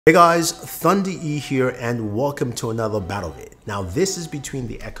Hey guys, Thunder E here and welcome to another battle vid. Now this is between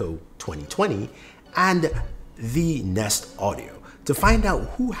the Echo 2020 and the Nest Audio to find out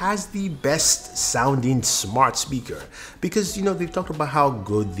who has the best sounding smart speaker, because they've talked about how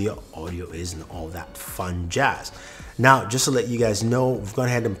good the audio is and all that fun jazz. Now just to let you guys know, we've gone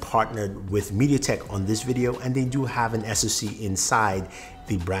ahead and partnered with MediaTek on this video, and they do have an SoC inside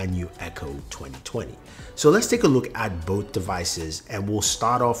the brand new Echo 2020. So let's take a look at both devices, and we'll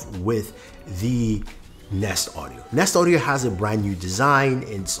start off with the Nest Audio. Nest Audio has a brand new design.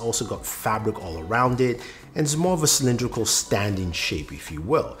 It's also got fabric all around it, and it's more of a cylindrical standing shape, if you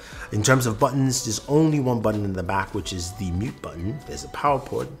will. In terms of buttons, there's only one button in the back, which is the mute button. There's a power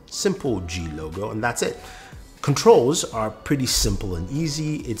port, simple G logo, and that's it. Controls are pretty simple and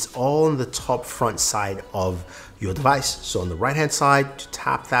easy. It's all on the top front side of your device. So on the right hand side, to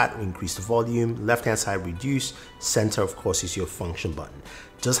tap that, increase the volume. Left hand side, reduce. Center, of course, is your function button.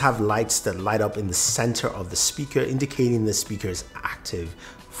 It does have lights that light up in the center of the speaker, indicating the speaker is active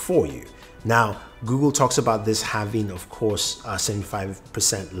for you. Now, Google talks about this having, of course,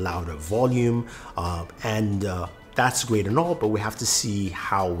 75% louder volume, that's great and all, but we have to see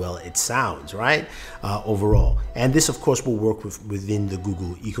how well it sounds, right? Overall. And this, of course, will work within the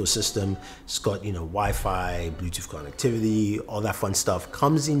Google ecosystem. It's got, Wi-Fi, Bluetooth connectivity, all that fun stuff.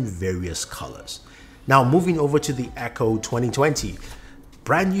 Comes in various colors. Now, moving over to the Echo 2020,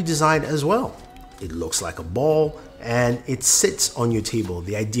 brand new design as well. It looks like a ball and it sits on your table.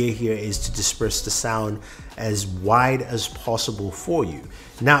 The idea here is to disperse the sound as wide as possible for you.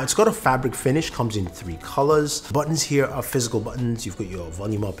 Now it's got a fabric finish, comes in 3 colors. Buttons here are physical buttons. You've got your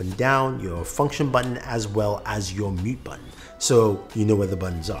volume up and down, your function button, as well as your mute button. So you know where the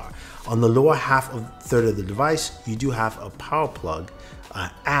buttons are. On the lower half of third of the device, you do have a power plug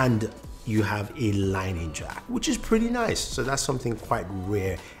and you have a lightning jack, which is pretty nice. So that's something quite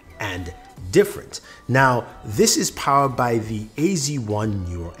rare and different. Now, this is powered by the AZ1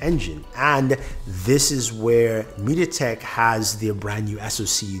 neural engine, and this is where MediaTek has their brand new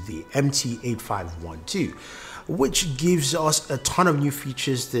SoC, the MT8512, which gives us a ton of new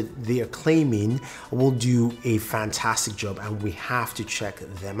features that they are claiming will do a fantastic job, and we have to check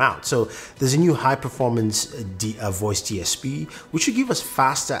them out. So there's a new high performance voice DSP, which should give us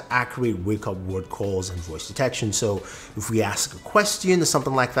faster, accurate wake up word calls and voice detection. So if we ask a question or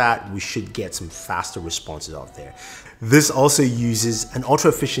something like that, we should get some faster responses out there. This also uses an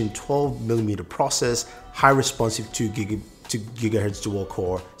ultra efficient 12mm process, high responsive 2 GHz dual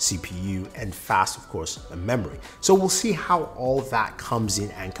core CPU, and fast, of course, memory. So we'll see how all that comes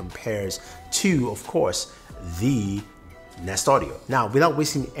in and compares to, of course, the Nest Audio. Now, without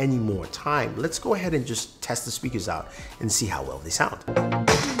wasting any more time, let's go ahead and just test the speakers out and see how well they sound.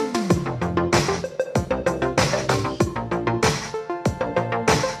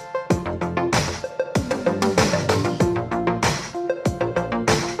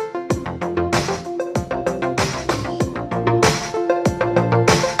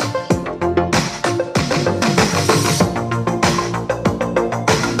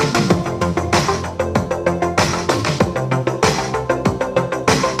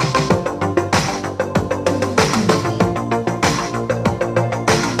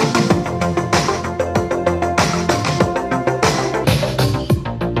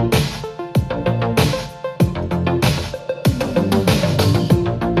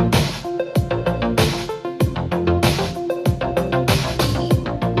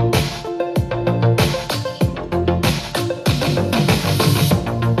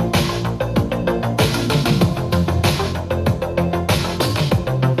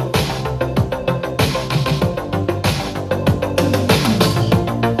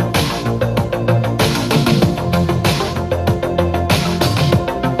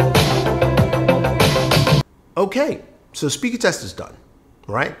 Okay, so speaker test is done,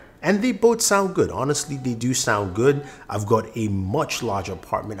 right? And they both sound good. Honestly, they do sound good. I've got a much larger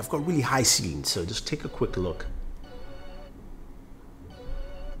apartment. I've got really high ceilings. So just take a quick look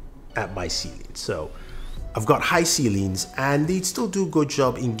at my ceiling. So I've got high ceilings, and they still do a good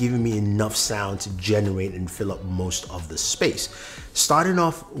job in giving me enough sound to generate and fill up most of the space. Starting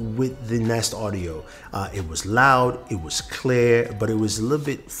off with the Nest Audio, it was loud, it was clear, but it was a little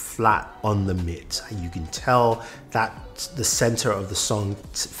bit flat on the mids. You can tell that the center of the song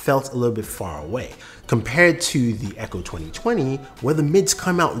felt a little bit far away, compared to the Echo 2020, where the mids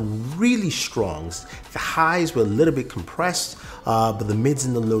come out really strong. The highs were a little bit compressed, but the mids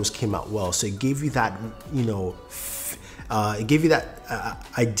and the lows came out well. So it gave you that, it gave you that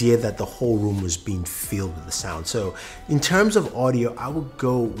idea that the whole room was being filled with the sound. So in terms of audio, I would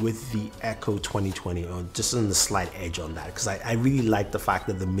go with the Echo 2020, or just on the slight edge on that, because I really like the fact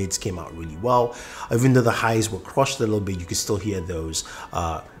that the mids came out really well. Even though the highs were crushed a little bit, you could still hear those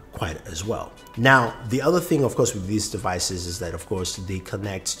quite as well. Now, the other thing, of course, with these devices is that, of course, they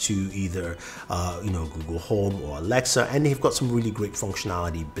connect to either, Google Home or Alexa, and they've got some really great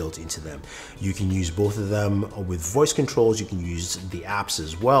functionality built into them. You can use both of them with voice controls. You can use the apps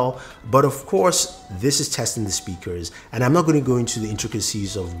as well. But of course, this is testing the speakers, and I'm not going to go into the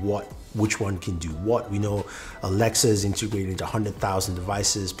intricacies of which one can do what. We know Alexa is integrated into 100,000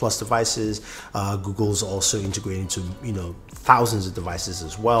 devices plus devices. Google's also integrated into thousands of devices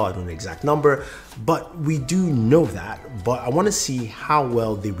as well. I don't know the exact number, but we do know that. But I want to see how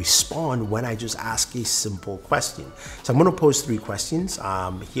well they respond when I just ask a simple question. So I'm going to pose 3 questions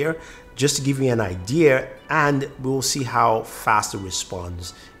here just to give you an idea, and we'll see how fast it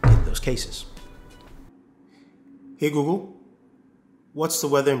responds in those cases. Hey Google, what's the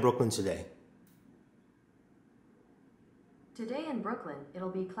weather in Brooklyn today? Today in Brooklyn, it'll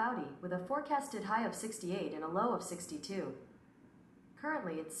be cloudy with a forecasted high of 68 and a low of 62.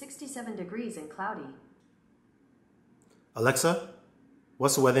 Currently, it's 67 degrees and cloudy. Alexa,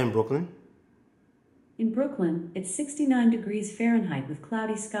 what's the weather in Brooklyn? In Brooklyn, it's 69 degrees Fahrenheit with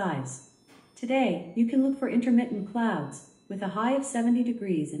cloudy skies. Today, you can look for intermittent clouds with a high of 70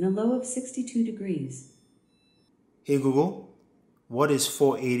 degrees and a low of 62 degrees. Hey Google, what is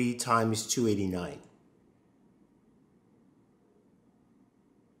 480 times 289?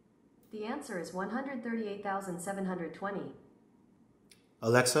 The answer is 138,720.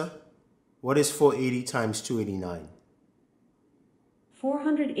 Alexa, what is 480 times 289?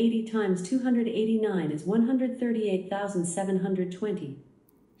 480 times 289 is 138,720.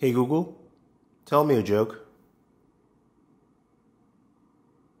 Hey Google, tell me a joke.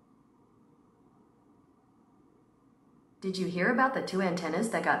 Did you hear about the 2 antennas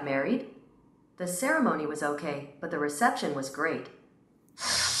that got married? The ceremony was okay, but the reception was great.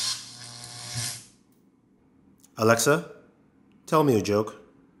 Alexa, tell me a joke.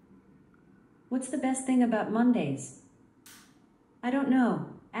 What's the best thing about Mondays? I don't know.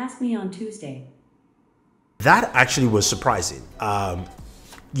 Ask me on Tuesday. That actually was surprising.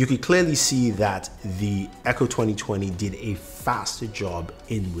 You could clearly see that the Echo 2020 did a faster job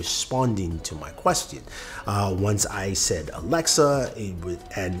in responding to my question. Once I said Alexa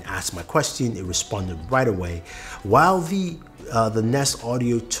and asked my question, it responded right away, while the Nest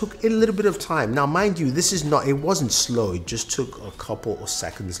Audio took a little bit of time. Now, mind you, it wasn't slow. It just took a couple of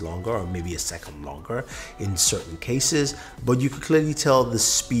seconds longer, or maybe a second longer in certain cases, but you could clearly tell the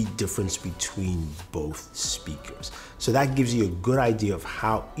speed difference between both speakers. So that gives you a good idea of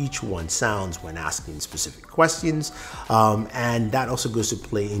how each one sounds when asking specific questions. And that also goes to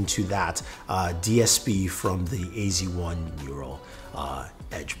play into that DSP from the AZ1 Neural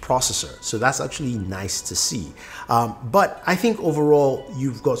Edge processor. So that's actually nice to see. But I think overall,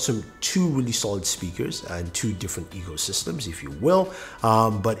 you've got 2 really solid speakers and 2 different ecosystems, if you will.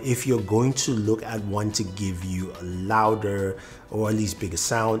 But if you're going to look at one to give you a louder or at least bigger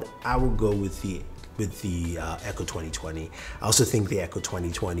sound, I will go with the Echo 2020. I also think the Echo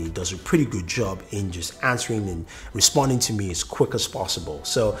 2020 does a pretty good job in just answering and responding to me as quick as possible.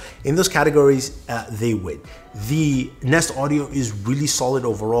 So in those categories, they win. The Nest Audio is really solid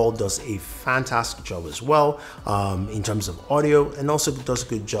overall, does a fantastic job as well in terms of audio, and also does a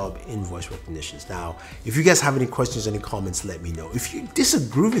good job in voice recognitions. Now, if you guys have any questions, any comments, let me know. If you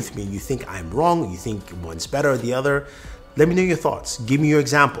disagree with me, you think I'm wrong, you think one's better than the other, let me know your thoughts. Give me your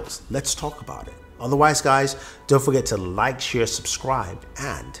examples. Let's talk about it. Otherwise, guys, don't forget to like, share, subscribe,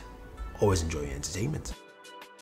 and always enjoy your entertainment.